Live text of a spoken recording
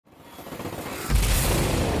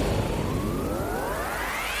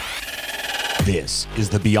This is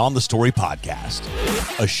the Beyond the Story podcast,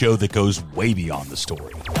 a show that goes way beyond the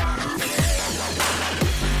story.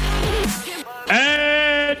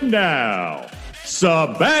 And now,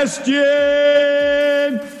 Sebastian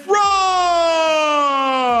Ross!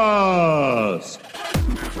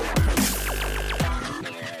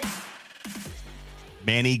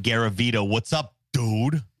 Manny, Garavito, what's up,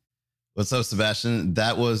 dude? What's up, Sebastian?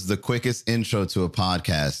 That was the quickest intro to a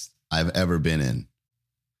podcast I've ever been in.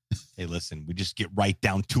 Hey, listen, we just get right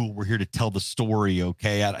down to it. We're here to tell the story,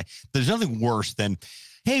 okay? There's nothing worse than,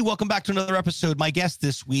 hey, welcome back to another episode. My guest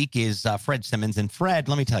this week is Fred Simmons. And Fred,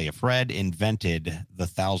 let me tell you, Fred invented the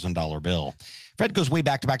 $1,000 bill. Fred goes way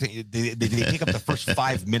back to back. They take up the first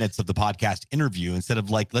 5 minutes of the podcast interview instead of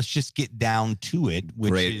like, let's just get down to it,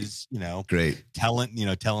 which is, great telling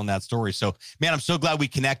that story. So, man, I'm so glad we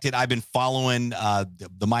connected. I've been following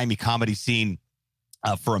the Miami comedy scene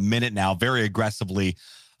for a minute now, very aggressively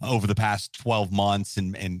over the past 12 months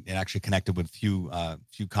and actually connected with a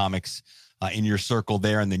few comics in your circle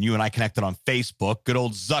there. And then you and I connected on Facebook. Good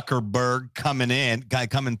old Zuckerberg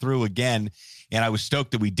coming through again. And I was stoked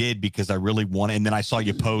that we did because I really wanted. And then I saw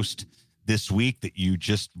you post this week that you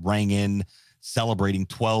just rang in celebrating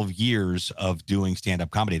 12 years of doing stand-up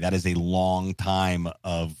comedy. That is a long time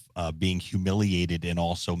of being humiliated and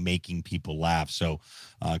also making people laugh. So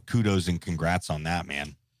kudos and congrats on that,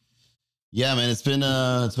 man. Yeah, man, it's been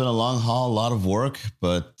a long haul, a lot of work,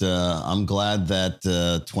 but I'm glad that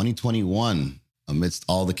 2021, amidst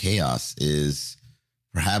all the chaos, is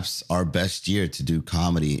perhaps our best year to do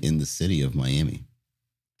comedy in the city of Miami.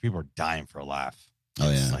 People are dying for a laugh.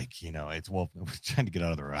 It's like, we're trying to get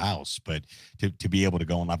out of their house, but to be able to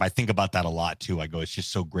go and laugh. I think about that a lot too. I go, it's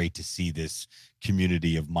just so great to see this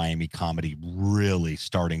community of Miami comedy really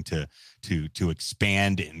starting to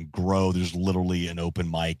expand and grow. There's literally an open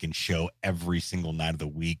mic and show every single night of the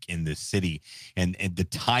week in this city. And the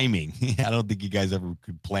timing, I don't think you guys ever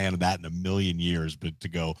could plan that in a million years, but to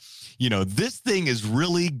go, this thing is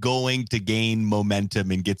really going to gain momentum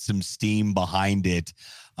and get some steam behind it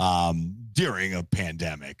during a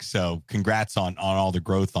pandemic. So congrats on all the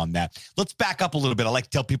growth on that. Let's back up a little bit. I like to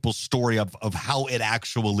tell people's story of how it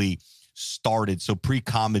actually started. So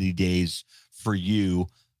pre-comedy days for you,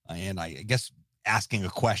 and I guess asking a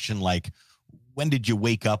question like, when did you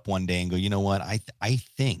wake up one day and go, you know what? I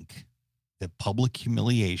think that public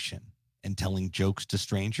humiliation and telling jokes to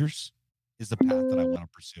strangers is the path that I want to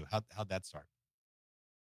pursue. How'd that start?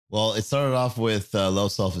 Well, it started off with low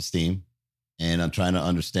self-esteem. And I'm trying to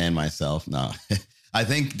understand myself. No, I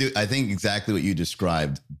think exactly what you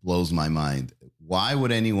described blows my mind. Why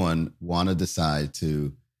would anyone want to decide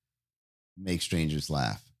to make strangers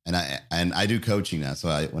laugh? And I do coaching now.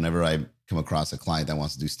 So whenever I come across a client that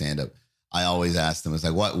wants to do stand-up, I always ask them, it's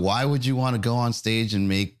like, why would you want to go on stage and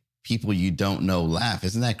make people you don't know laugh?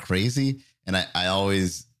 Isn't that crazy? And I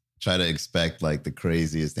always try to expect like the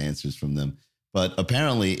craziest answers from them. But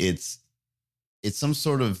apparently it's some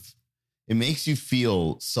sort of, it makes you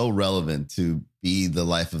feel so relevant to be the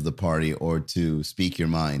life of the party or to speak your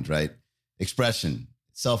mind, right?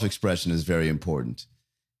 Self-expression is very important.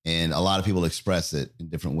 And a lot of people express it in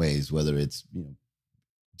different ways, whether it's,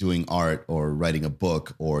 doing art or writing a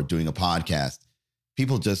book or doing a podcast.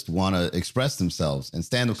 People just want to express themselves, and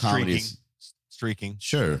stand-up comedy is streaking.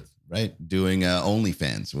 Sure. Right. Doing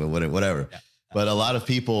OnlyFans or whatever. Yeah. But a lot of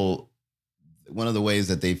people, one of the ways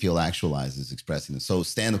that they feel actualized is expressing them. So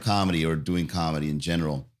stand-up comedy or doing comedy in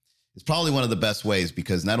general is probably one of the best ways,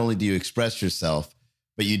 because not only do you express yourself,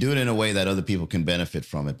 but you do it in a way that other people can benefit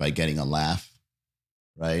from it by getting a laugh,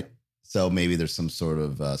 right? So maybe there's some sort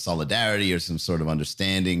of solidarity or some sort of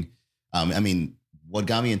understanding. What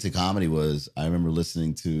got me into comedy was I remember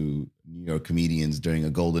listening to New York comedians during a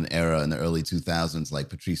golden era in the early 2000s, like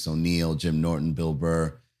Patrice O'Neal, Jim Norton, Bill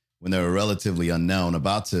Burr, when they were relatively unknown,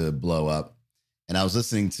 about to blow up. And I was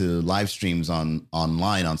listening to live streams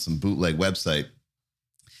online on some bootleg website.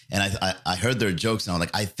 And I heard their jokes, and I was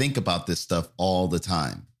like, I think about this stuff all the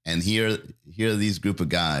time. And here are these group of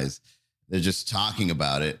guys, they're just talking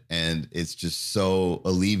about it. And it's just so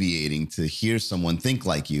alleviating to hear someone think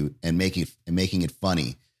like you and making it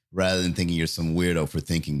funny, rather than thinking you're some weirdo for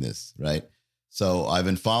thinking this, right? So I've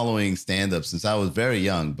been following stand-up since I was very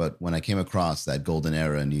young. But when I came across that golden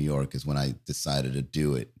era in New York is when I decided to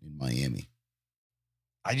do it in Miami.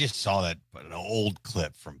 I just saw an old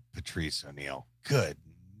clip from Patrice O'Neal. Good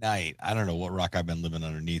night. I don't know what rock I've been living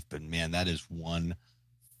underneath, but man, that is one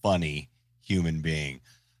funny human being.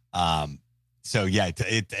 So yeah,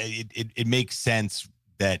 it makes sense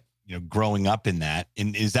that, growing up in that.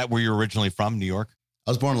 And is that where you're originally from, New York?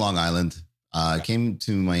 I was born in Long Island. I came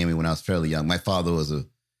to Miami when I was fairly young. My father was a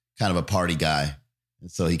kind of a party guy.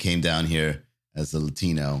 And so he came down here as a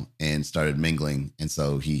Latino and started mingling. And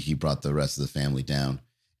so he brought the rest of the family down.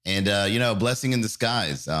 And, blessing in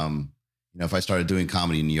disguise. If I started doing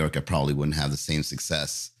comedy in New York, I probably wouldn't have the same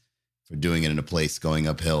success for doing it in a place going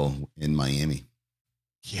uphill in Miami.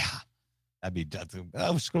 Yeah.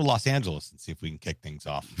 Let's go to Los Angeles and see if we can kick things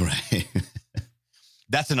off. Right.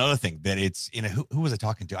 That's another thing that it's, who was I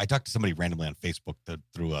talking to? I talked to somebody randomly on Facebook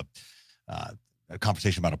through a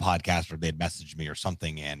conversation about a podcast, or they'd messaged me or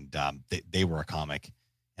something. And they were a comic,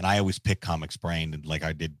 and I always pick Comics Brain, and like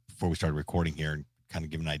I did before we started recording here, and kind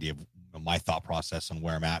of give an idea of my thought process on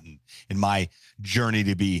where I'm at and in my journey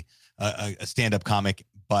to be a stand-up comic.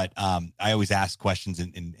 But I always ask questions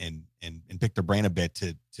and pick their brain a bit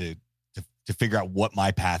to figure out what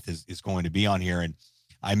my path is going to be on here. And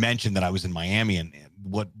I mentioned that I was in Miami, and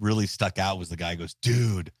what really stuck out was the guy goes,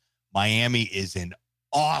 dude, Miami is an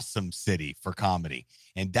awesome city for comedy.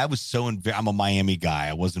 And that was I'm a Miami guy.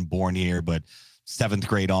 I wasn't born here, but 7th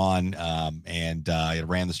grade on, and I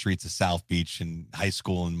ran the streets of South Beach in high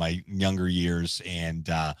school in my younger years. And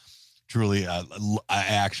truly, I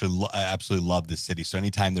absolutely love this city. So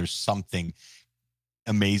anytime there's something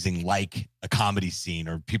amazing like a comedy scene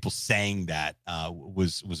or people saying that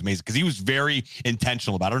was amazing, because he was very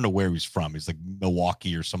intentional about, I don't know where he was from. He's like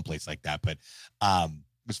Milwaukee or someplace like that. But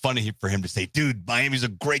it was funny for him to say, dude, Miami's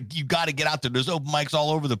you got to get out there. There's open mics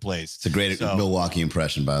all over the place. It's a great Milwaukee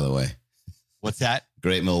impression, by the way. What's that?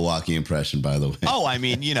 Great Milwaukee impression, by the way. Oh, I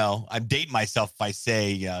mean, I'm dating myself if I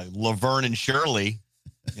say Laverne and Shirley.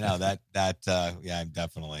 I'm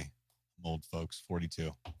definitely old, folks,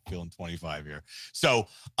 42, feeling 25 here. So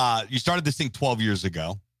you started this thing 12 years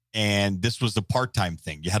ago, and this was a part-time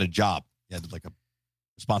thing. You had a job. You had like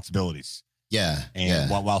responsibilities. Yeah.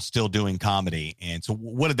 And while still doing comedy. And so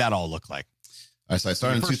what did that all look like? All right, so I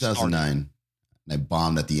started in 2009, and I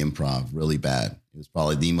bombed at the Improv really bad. It was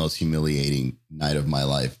probably the most humiliating night of my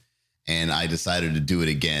life. And I decided to do it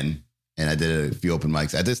again. And I did a few open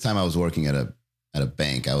mics. At this time, I was working at a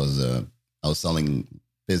bank. I was selling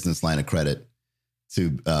business line of credit to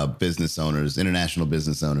business owners, international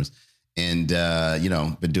business owners. And,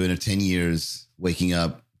 been doing it 10 years, waking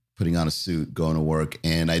up, putting on a suit, going to work.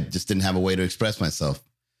 And I just didn't have a way to express myself.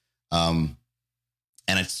 And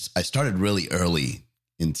I started really early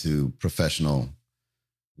into professional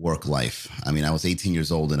work life. I mean, I was 18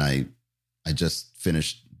 years old, and I just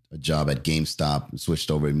finished a job at GameStop, switched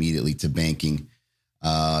over immediately to banking.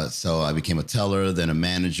 So I became a teller, then a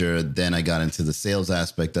manager. Then I got into the sales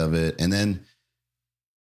aspect of it. And then,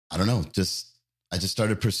 I don't know, I just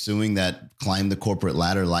started pursuing that climb the corporate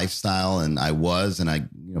ladder lifestyle. And I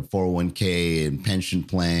 401k and pension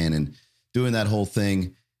plan and doing that whole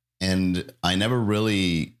thing. And I never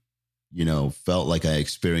really, felt like I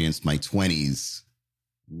experienced my 20s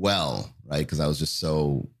well, right? Because I was just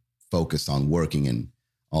so focused on working and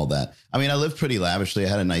all that. I mean, I lived pretty lavishly. I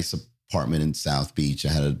had a nice apartment in South Beach.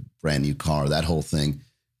 I had a brand new car, that whole thing.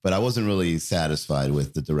 But I wasn't really satisfied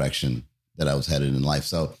with the direction that I was headed in life.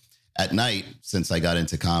 So at night, since I got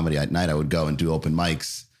into comedy, at night I would go and do open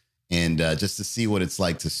mics, and just to see what it's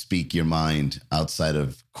like to speak your mind outside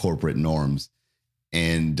of corporate norms.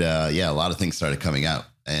 And a lot of things started coming out.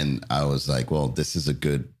 And I was like, well, this is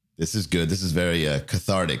good. This is very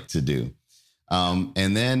cathartic to do.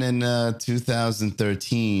 And then in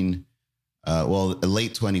 2013,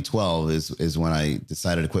 late 2012 is when I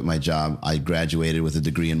decided to quit my job. I graduated with a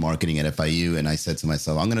degree in marketing at FIU, and I said to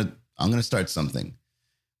myself, I'm gonna start something.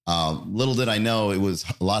 Little did I know it was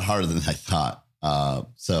a lot harder than I thought.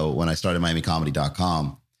 So when I started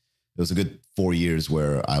MiamiComedy.com, it was a good 4 years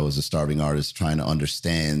where I was a starving artist trying to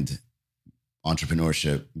understand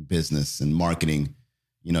entrepreneurship, business, and marketing.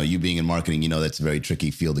 You being in marketing, that's a very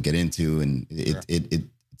tricky field to get into, and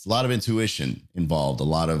it's a lot of intuition involved, a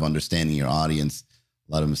lot of understanding your audience,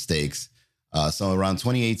 a lot of mistakes. So around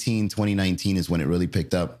 2018, 2019 is when it really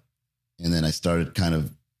picked up. And then I started kind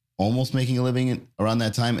of almost making a living around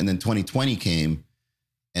that time. And then 2020 came,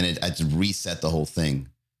 and I just reset the whole thing.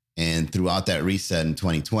 And throughout that reset in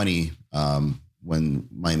 2020, when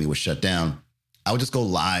Miami was shut down, I would just go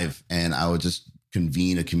live, and I would just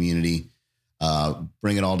convene a community,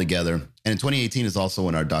 bring it all together. And in 2018 is also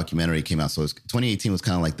when our documentary came out. So 2018 was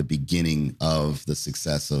kind of like the beginning of the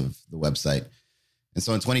success of the website. And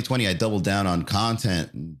so in 2020, I doubled down on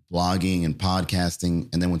content and blogging and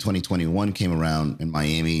podcasting. And then when 2021 came around and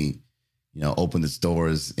Miami, opened its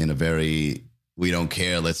doors in a very, we don't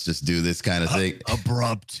care, let's just do this kind of thing.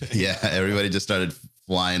 Abrupt. Yeah. Everybody just started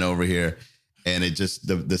flying over here. And it just,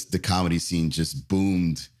 the comedy scene just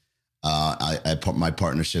boomed. My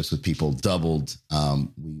partnerships with people doubled.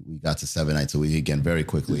 We got to 7 nights a week again very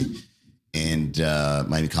quickly. And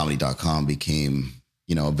MiamiComedy.com became,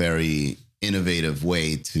 a very innovative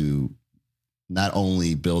way to not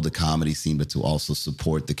only build a comedy scene, but to also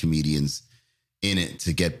support the comedians in it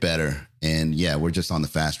to get better. And yeah, we're just on the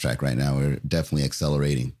fast track right now. We're definitely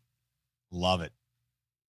accelerating. Love it.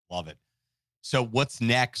 Love it. So what's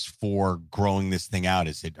next for growing this thing out?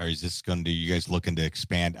 Is this going to, you guys looking to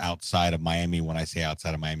expand outside of Miami? When I say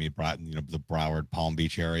outside of Miami, the Broward, Palm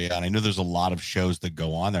Beach area. And I know there's a lot of shows that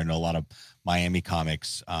go on there. I know a lot of Miami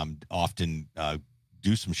comics often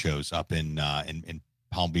do some shows up in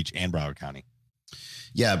Palm Beach and Broward County.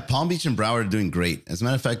 Yeah, Palm Beach and Broward are doing great. As a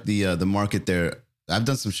matter of fact, the market there, I've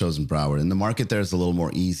done some shows in Broward, and the market there is a little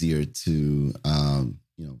more easier to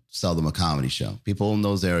sell them a comedy show. People in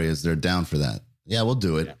those areas, they're down for that. Yeah, we'll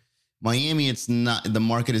do it. Yeah. Miami, it's not, the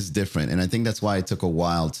market is different. And I think that's why it took a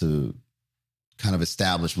while to kind of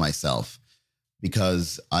establish myself,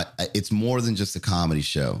 because it's more than just a comedy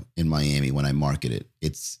show in Miami when I market it.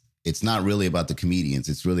 It's not really about the comedians.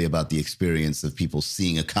 It's really about the experience of people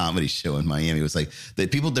seeing a comedy show in Miami. It was like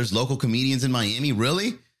there's local comedians in Miami.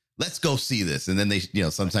 Really? Let's go see this. And then they,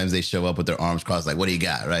 sometimes they show up with their arms crossed, like, what do you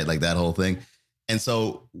got? Right. Like that whole thing. And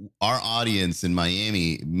so our audience in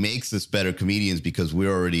Miami makes us better comedians because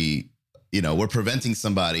we're already, we're preventing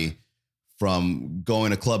somebody from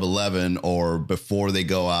going to Club 11 or before they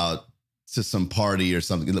go out to some party or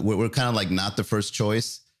something. We're kind of like not the first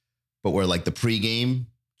choice, but we're like the pregame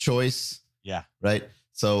choice. Yeah. Right.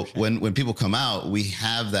 So sure. when people come out, we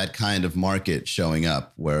have that kind of market showing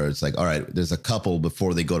up where it's like, all right, there's a couple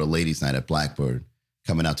before they go to ladies' night at Blackbird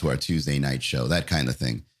coming out to our Tuesday night show, that kind of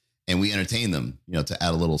thing. And we entertain them, to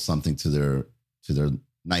add a little something to their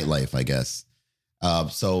nightlife, I guess.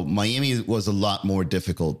 So Miami was a lot more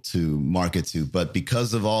difficult to market to, but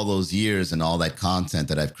because of all those years and all that content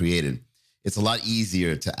that I've created, it's a lot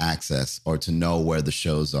easier to access or to know where the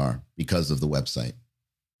shows are because of the website.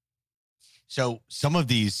 So some of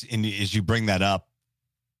these, and as you bring that up,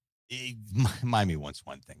 Miami wants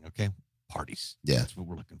one thing, okay? Parties. Yeah. That's what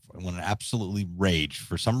we're looking for. I want to absolutely rage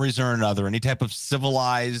for some reason or another, any type of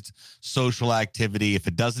civilized social activity. If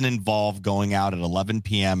it doesn't involve going out at 11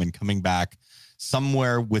 p.m. and coming back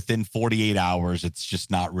somewhere within 48 hours, it's just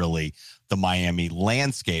not really the Miami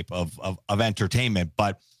landscape of entertainment.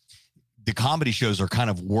 But the comedy shows are kind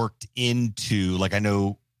of worked into, like, I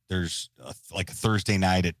know there's a Thursday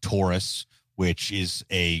night at Taurus, which is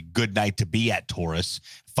a good night to be at Taurus,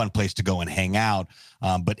 fun place to go and hang out,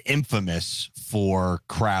 but infamous for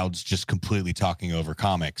crowds just completely talking over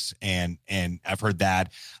comics. And I've heard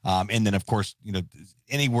that. And then, of course,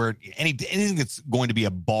 anything that's going to be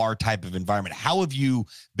a bar type of environment. How have you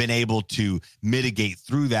been able to mitigate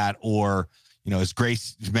through that? Or, as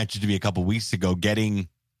Grace mentioned to me a couple of weeks ago, getting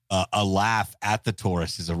a laugh at the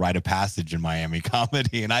Taurus is a rite of passage in Miami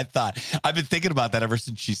comedy. And I've been thinking about that ever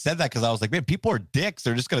since she said that, because I was like, man, people are dicks.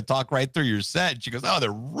 They're just going to talk right through your set. And she goes, oh,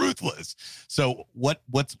 they're ruthless. So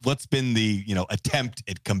what's been the, attempt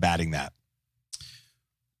at combating that?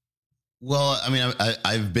 Well, I mean,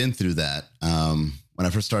 I've been through that. When I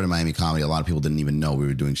first started Miami comedy, a lot of people didn't even know we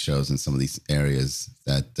were doing shows in some of these areas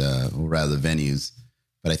that were rather venues.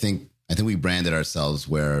 But I think we branded ourselves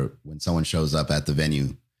where when someone shows up at the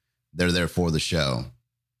venue, they're there for the show,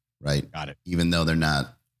 right? Got it. Even though they're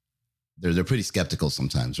not, they're pretty skeptical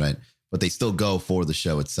sometimes, right? But they still go for the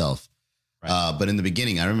show itself. Right. But in the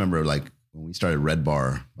beginning, I remember like when we started Red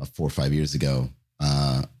Bar about 4 or 5 years ago,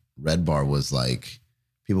 Red Bar was like,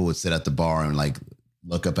 people would sit at the bar and like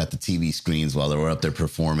look up at the TV screens while they were up there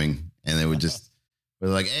performing. And they would just, we're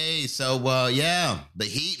like, hey, so yeah, the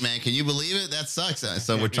heat, man, can you believe it? That sucks.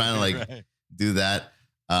 So we're trying to like right. do that.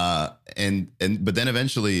 But then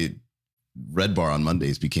eventually Red Bar on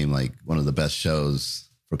Mondays became like one of the best shows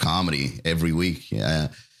for comedy every week. Yeah.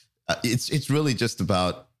 It's really just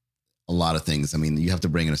about a lot of things. I mean, you have to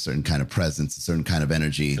bring in a certain kind of presence, a certain kind of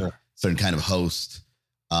energy, sure. certain kind of host,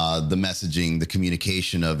 the messaging, the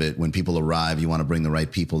communication of it. When people arrive, you want to bring the right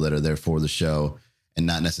people that are there for the show and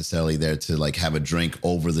not necessarily there to like have a drink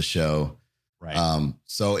over the show. Right.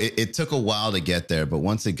 So it took a while to get there, but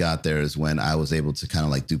once it got there is when I was able to kind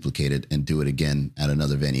of like duplicate it and do it again at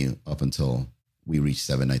another venue up until we reached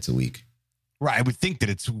 7 nights a week. Right. I would think that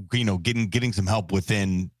it's, getting some help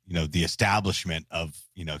within, the establishment of,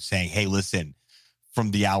 saying, hey, listen,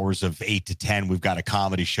 from the hours of 8 to 10, we've got a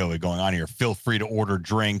comedy show going on here. Feel free to order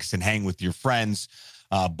drinks and hang with your friends.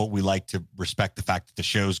 But we like to respect the fact that the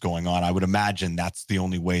show's going on. I would imagine that's the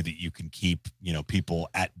only way that you can keep, people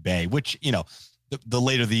at bay, which, the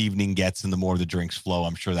later the evening gets and the more the drinks flow,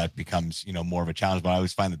 I'm sure that becomes, more of a challenge. But I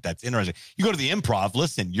always find that that's interesting. You go to the Improv,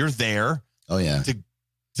 listen, you're there. Oh yeah.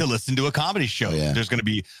 To listen to a comedy show. Oh, yeah. There's going to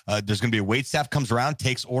be a wait staff comes around,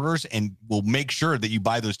 takes orders, and will make sure that you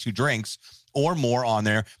buy those 2 drinks or more on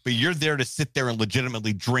there. But you're there to sit there and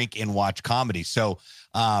legitimately drink and watch comedy. So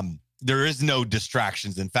there is no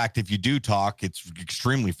distractions. In fact, if you do talk, it's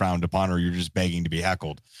extremely frowned upon, or you're just begging to be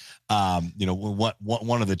heckled.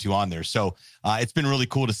 One of the 2 on there. So it's been really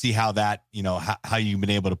cool to see how that, how you've been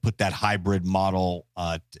able to put that hybrid model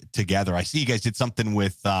together. I see you guys did something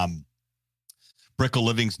with Brickle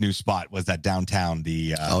Living's new spot. Was that downtown?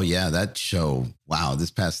 Oh yeah, that show. Wow,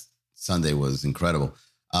 this past Sunday was incredible.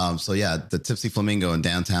 So yeah, the Tipsy Flamingo in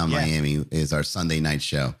downtown Miami is our Sunday night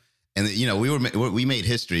show, and we made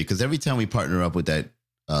history because every time we partner up with that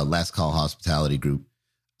Last Call Hospitality Group,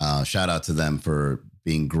 shout out to them for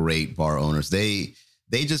being great bar owners. They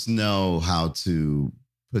just know how to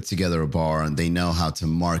put together a bar, and they know how to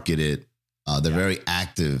market it. They're very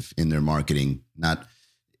active in their marketing.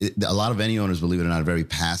 A lot of venue owners, believe it or not, are very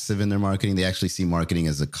passive in their marketing. They actually see marketing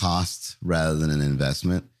as a cost rather than an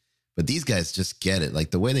investment. But these guys just get it. Like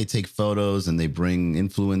the way they take photos and they bring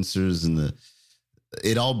influencers, and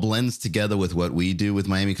it all blends together with what we do with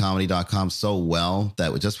MiamiComedy.com so well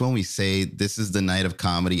that just when we say this is the night of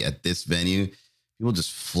comedy at this venue, people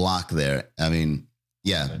just flock there. I mean,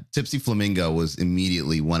 yeah, Tipsy Flamingo was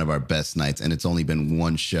immediately one of our best nights, and it's only been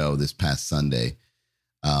one show this past Sunday.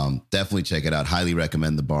 Definitely check it out. Highly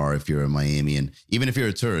recommend the bar if you're in Miami, and even if you're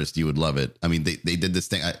a tourist, you would love it. I mean, they did this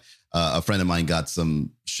thing. A friend of mine got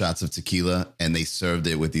some shots of tequila, and they served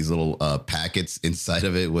it with these little packets. Inside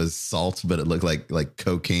of it was salt, but it looked like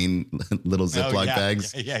cocaine, little Ziploc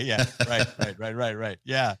bags. Yeah. Right.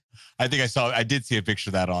 Yeah. I think I did see a picture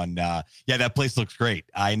of that on. That place looks great.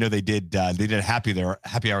 I know they did a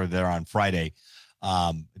happy hour there on Friday.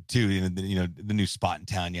 Too, the new spot in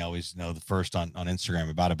town, you always know the first on Instagram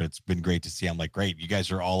about it, but it's been great to see. I'm like, great, you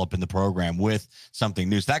guys are all up in the program with something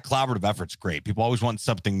new. So that collaborative effort's great. People always want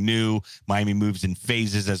something new. Miami moves in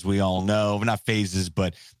phases, as we all know. Well, not phases,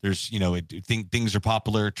 but there's, things are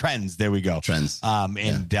popular. Trends. There we go. Trends. Totally.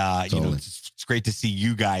 It's great to see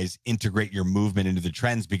you guys integrate your movement into the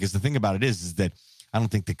trends, because the thing about it is that I don't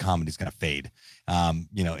think the comedy's going to fade. And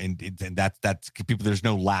that's people. There's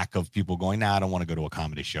no lack of people going, I don't want to go to a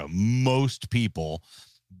comedy show. Most people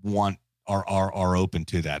are open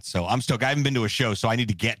to that. So I'm stoked. I haven't been to a show, so I need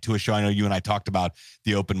to get to a show. I know you and I talked about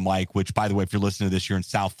the open mic, which, by the way, if you're listening to this, you're in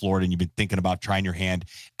South Florida and you've been thinking about trying your hand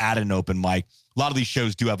at an open mic. A lot of these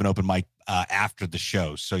shows do have an open mic after the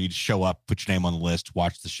show. So you just show up, put your name on the list,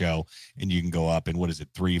 watch the show, and you can go up. And what is it,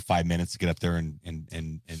 3-5 minutes to get up there and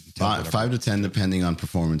 5 to 10, depending on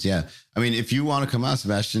performance. Yeah. I mean, if you want to come out,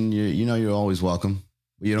 Sebastian, you're always welcome.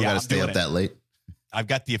 You don't got to stay up that late. I've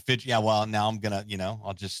got the official. Yeah. Well, now I'm going to,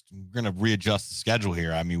 we're going to readjust the schedule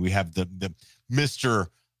here. I mean, we have the Mr.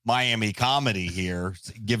 Miami Comedy here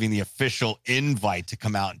giving the official invite to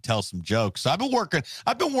come out and tell some jokes. So I've been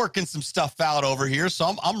working some stuff out over here.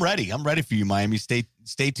 So I'm ready. I'm ready for you, Miami. Stay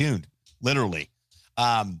tuned. Literally.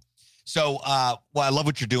 I love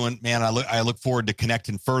what you're doing, man. I look forward to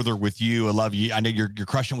connecting further with you. I love you. I know you're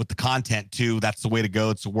crushing with the content too. That's the way to go.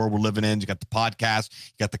 It's the world we're living in. You got the podcast,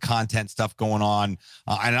 you got the content stuff going on.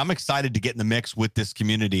 And I'm excited to get in the mix with this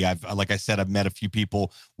community. Like I said, I've met a few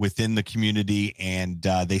people within the community, and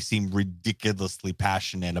they seem ridiculously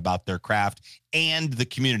passionate about their craft and the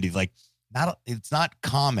community. Like, it's not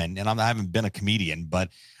common, and I haven't been a comedian, but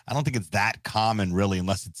I don't think it's that common really,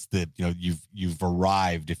 unless it's that you've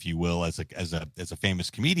arrived, if you will, as a famous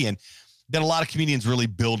comedian, that a lot of comedians really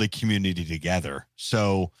build a community together.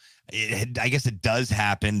 So I guess it does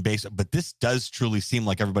happen but this does truly seem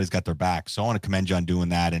like everybody's got their back. So I want to commend you on doing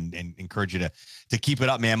that and encourage you to keep it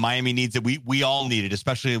up, man. Miami needs it. We all need it,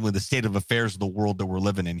 especially with the state of affairs of the world that we're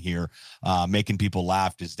living in here. Making people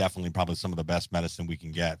laugh is definitely probably some of the best medicine we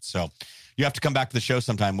can get. So you have to come back to the show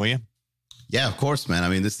sometime, will you? Yeah, of course, man. I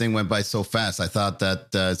mean, this thing went by so fast. I thought that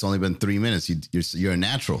it's only been 3 minutes. You're a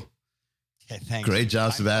natural. Yeah, thanks. Great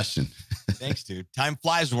job, Sebastian. Thanks, dude. Time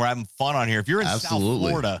flies when we're having fun on here. If you're in South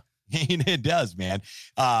Florida, it does, man.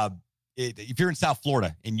 If you're in South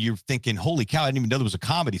Florida and you're thinking, holy cow, I didn't even know there was a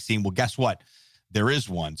comedy scene. Well, guess what? There is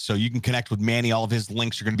one. So you can connect with Manny. All of his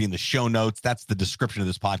links are going to be in the show notes. That's the description of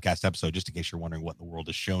this podcast episode, just in case you're wondering what in the world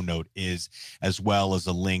a show note is, as well as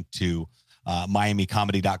a link to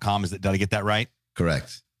MiamiComedy.com. Did I get that right?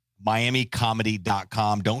 Correct.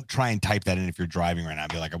 MiamiComedy.com. Don't try and type that in if you're driving right now.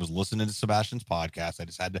 Be like, I was listening to Sebastian's podcast. I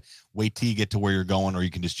just had to wait till you get to where you're going, or you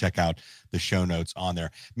can just check out the show notes on there.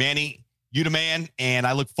 Manny, You the man, and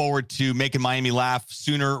I look forward to making Miami laugh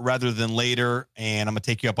sooner rather than later. And I'm gonna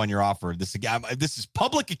take you up on your offer. This is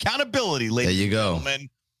public accountability, ladies. There you go. And gentlemen.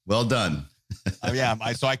 Well done.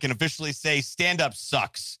 So I can officially say stand-up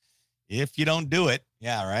sucks if you don't do it.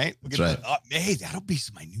 Yeah, right. That's right. Hey, that'll be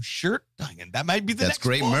my new shirt. That might be the next. That's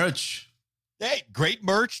great book. merch. Hey, great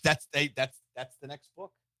merch. That's the next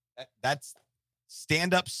book. That's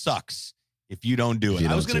stand-up sucks if you don't do it.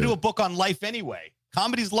 I was gonna do a book on life anyway.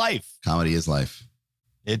 Comedy's life. Comedy is life.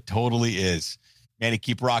 It totally is. Manny,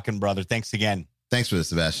 keep rocking, brother. Thanks again. Thanks for this,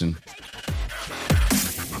 Sebastian.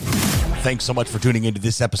 Thanks so much for tuning into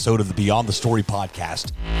this episode of the Beyond the Story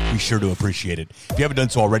podcast. We sure do appreciate it. If you haven't done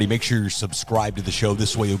so already, make sure you're subscribed to the show.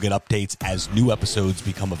 This way you'll get updates as new episodes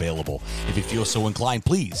become available. If you feel so inclined,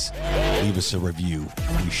 please leave us a review.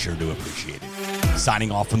 We sure do appreciate it. Signing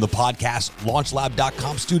off from the podcast,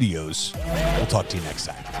 LaunchLab.com studios. We'll talk to you next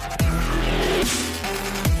time.